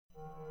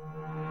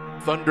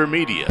Thunder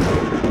Media.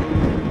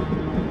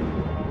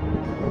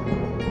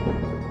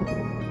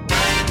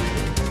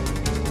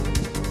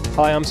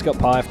 Hi, I'm Scott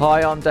Pye.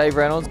 Hi, I'm Dave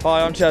Reynolds.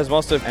 Hi, I'm Chaz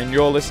Mostert, and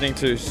you're listening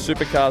to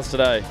Supercars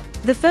Today.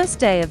 The first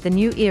day of the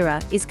new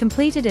era is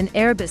completed and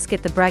Erebus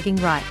get the bragging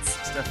rights.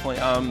 It's definitely,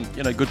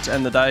 good to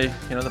end the day,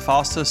 the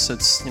fastest.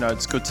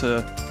 It's good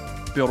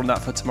to build on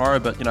that for tomorrow,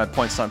 but,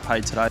 points don't pay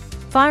today.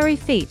 Fiery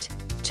feet,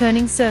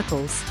 turning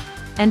circles,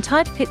 and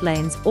tight pit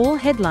lanes all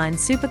headline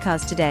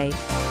Supercars Today.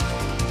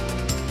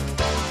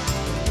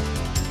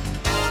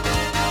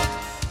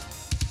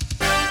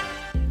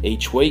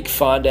 Each week,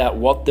 find out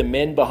what the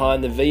men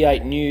behind the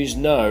V8 News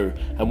know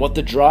and what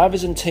the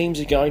drivers and teams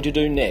are going to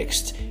do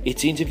next.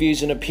 It's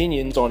interviews and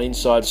opinions on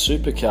Inside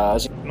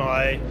Supercars.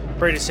 My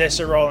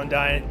predecessor, Roland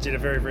Dane, did a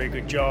very, very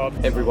good job.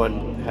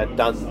 Everyone had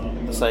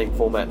done the same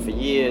format for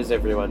years.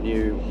 Everyone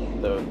knew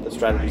the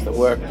strategies that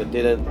worked, that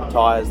didn't, the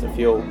tyres, the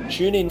fuel.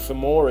 Tune in for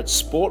more at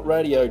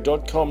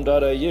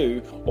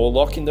sportradio.com.au or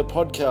lock in the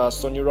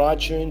podcast on your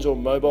iTunes or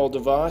mobile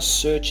device.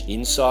 Search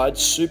Inside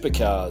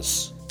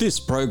Supercars. This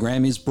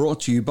program is brought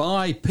to you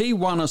by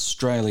P1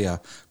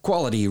 Australia,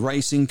 quality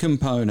racing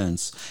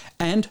components,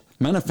 and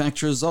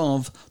manufacturers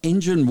of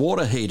engine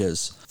water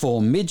heaters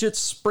for midgets,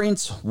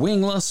 sprints,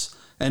 wingless,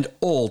 and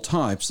all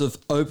types of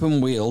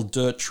open-wheel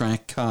dirt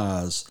track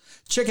cars.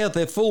 Check out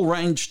their full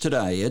range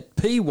today at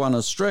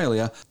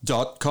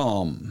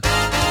p1australia.com.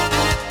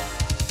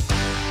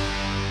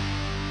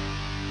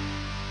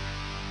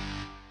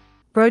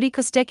 Brody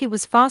Kostecki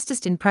was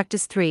fastest in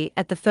practice 3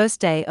 at the first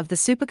day of the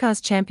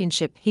Supercars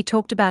Championship. He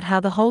talked about how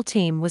the whole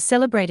team was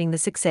celebrating the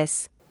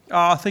success.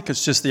 I think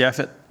it's just the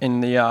effort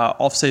in the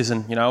off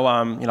season. A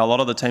lot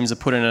of the teams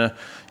have put in a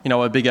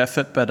big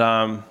effort, but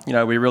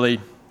we really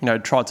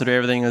tried to do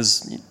everything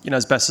as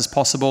best as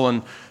possible,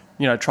 and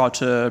tried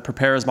to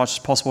prepare as much as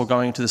possible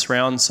going into this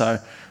round. So.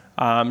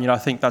 I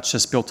think that's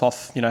just built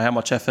off, how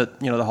much effort,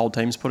 the whole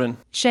team's put in.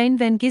 Shane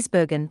Van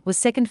Gisbergen was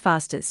second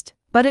fastest,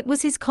 but it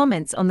was his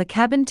comments on the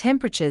cabin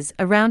temperatures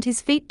around his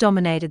feet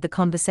dominated the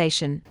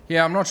conversation.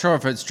 Yeah, I'm not sure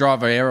if it's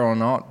driver error or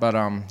not, but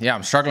I'm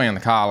struggling in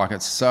the car. Like,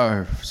 it's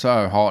so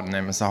hot in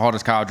them. It's the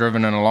hottest car I've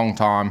driven in a long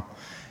time.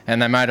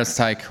 And they made us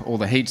take all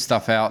the heat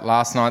stuff out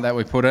last night that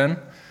we put in,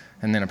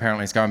 and then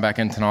apparently it's going back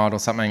in tonight or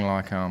something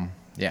like,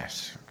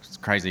 it's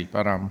crazy.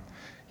 But,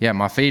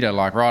 my feet are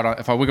like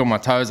if I wiggle my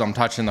toes, I'm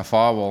touching the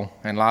firewall.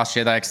 And last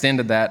year they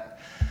extended that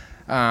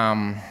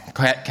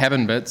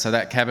cabin bit, so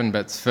that cabin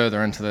bit's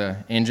further into the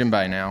engine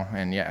bay now.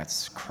 And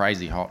it's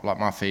crazy hot. Like,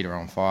 my feet are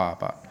on fire.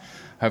 But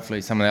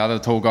hopefully some of the other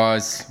tall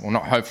guys, well,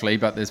 not hopefully,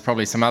 but there's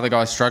probably some other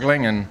guys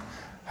struggling, and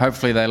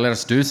hopefully they let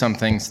us do some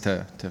things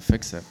to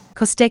fix it.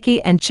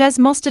 Kostecki and Chaz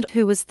Mostert,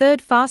 who was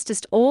third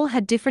fastest, all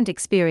had different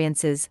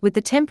experiences with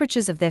the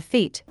temperatures of their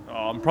feet.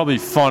 I'm probably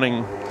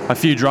finding a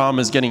few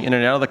dramas getting in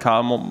and out of the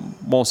car,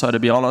 more so to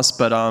be honest.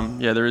 But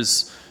there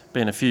has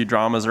been a few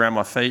dramas around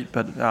my feet,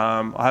 but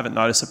I haven't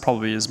noticed it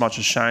probably as much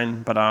as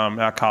Shane. But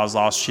our cars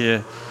last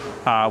year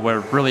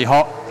were really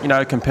hot,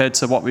 compared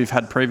to what we've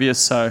had previous.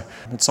 So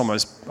it's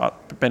almost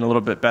been a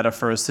little bit better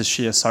for us this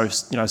year so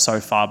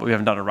far. But we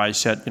haven't done a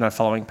race yet,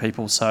 following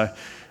people. So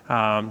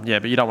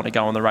but you don't want to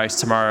go on the race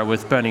tomorrow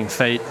with burning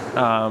feet,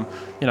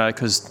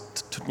 because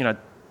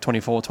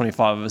 24,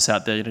 25 of us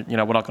out there, we're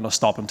not going to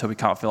stop until we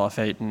can't feel our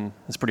feet, and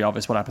it's pretty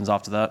obvious what happens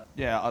after that.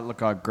 Yeah,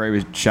 I agree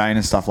with Shane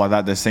and stuff like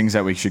that. There's things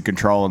that we should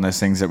control and there's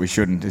things that we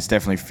shouldn't. It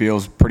definitely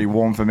feels pretty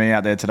warm for me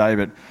out there today,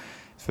 but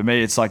for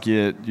me, it's like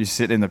you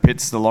sit in the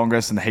pits the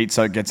longest and the heat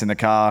soak gets in the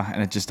car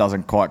and it just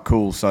doesn't quite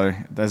cool. So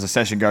as the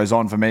session goes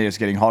on, for me, it's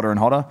getting hotter and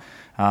hotter.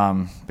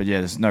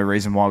 There's no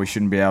reason why we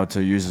shouldn't be able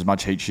to use as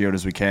much heat shield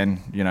as we can.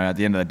 At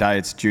the end of the day,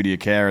 it's duty of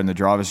care and the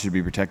drivers should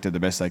be protected the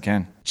best they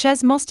can.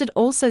 Chaz Mostert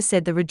also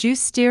said the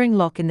reduced steering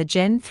lock in the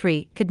Gen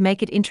 3 could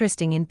make it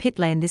interesting in pit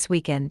lane this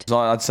weekend. So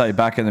I'd say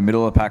back in the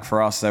middle of the pack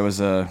for us, there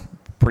was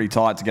pretty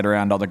tight to get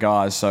around other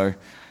guys. So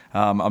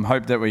I'm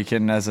hope that we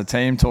can, as a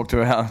team, talk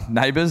to our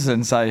neighbours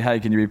and say, hey,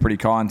 can you be pretty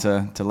kind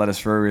to let us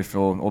through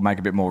or make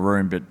a bit more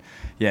room. But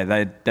yeah,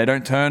 they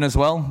don't turn as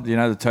well.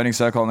 The turning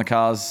circle on the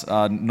cars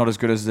are not as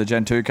good as the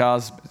Gen 2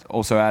 cars.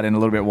 Also add in a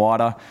little bit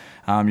wider.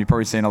 You've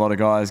probably seen a lot of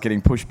guys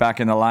getting pushed back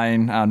in the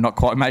lane, not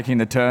quite making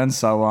the turns.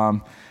 So I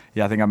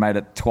think I made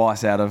it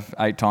twice out of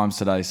 8 times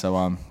today.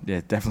 So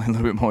definitely a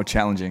little bit more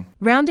challenging.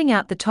 Rounding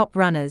out the top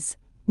runners,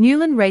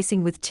 Newland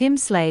Racing with Tim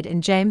Slade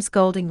and James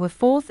Golding were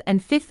 4th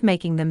and 5th,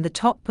 making them the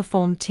top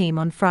performed team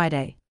on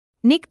Friday.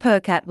 Nick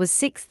Percat was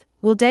 6th,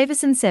 Will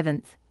Davison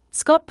 7th,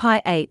 Scott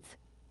Pye 8th,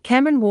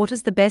 Cameron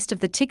Waters the best of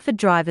the Tickford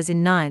drivers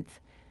in 9th,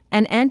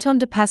 and Anton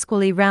De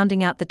Pasquale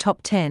rounding out the top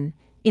 10.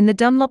 In the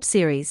Dunlop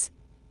Series,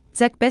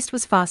 Zach Best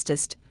was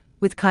fastest,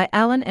 with Kai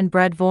Allen and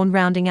Brad Vaughan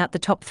rounding out the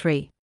top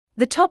 3.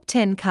 The top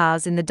 10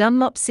 cars in the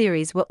Dunlop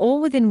Series were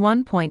all within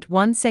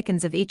 1.1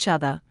 seconds of each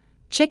other.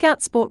 Check out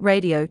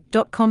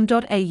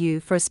sportradio.com.au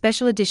for a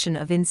special edition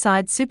of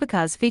Inside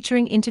Supercars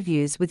featuring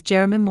interviews with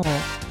Jeremy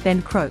Moore,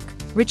 Ben Croak,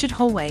 Richard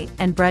Holway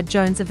and Brad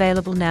Jones,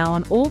 available now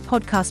on all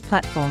podcast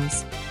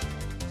platforms.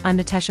 I'm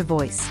Natasha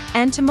Voice,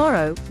 and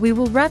tomorrow we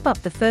will wrap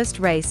up the first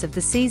race of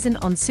the season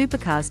on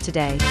Supercars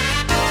Today.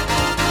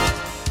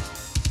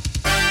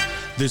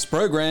 This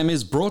program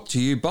is brought to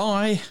you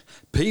by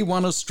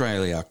P1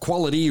 Australia,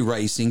 quality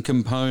racing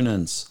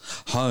components,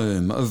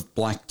 home of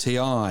Black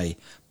TI,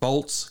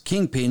 bolts,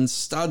 kingpins,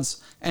 studs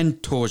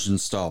and torsion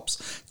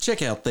stops.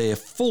 Check out their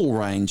full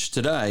range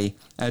today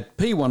at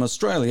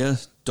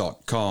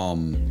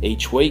p1australia.com.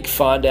 Each week,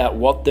 find out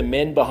what the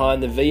men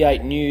behind the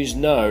V8 News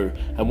know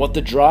and what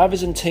the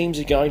drivers and teams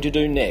are going to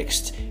do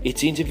next.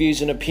 It's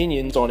interviews and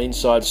opinions on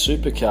Inside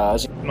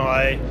Supercars.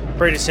 My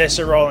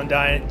predecessor, Roland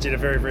Dane, did a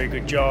very, very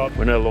good job.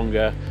 We're no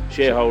longer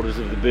shareholders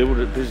of the build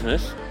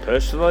business.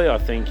 Personally, I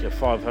think a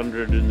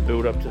 500 in the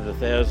build up to the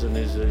 1,000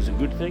 is a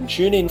good thing.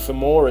 Tune in for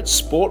more at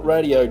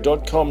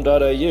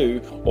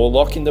sportradio.com.au or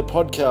lock in the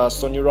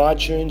podcast on your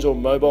iTunes or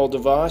mobile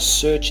device.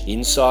 Search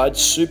Inside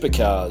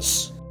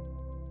Supercars.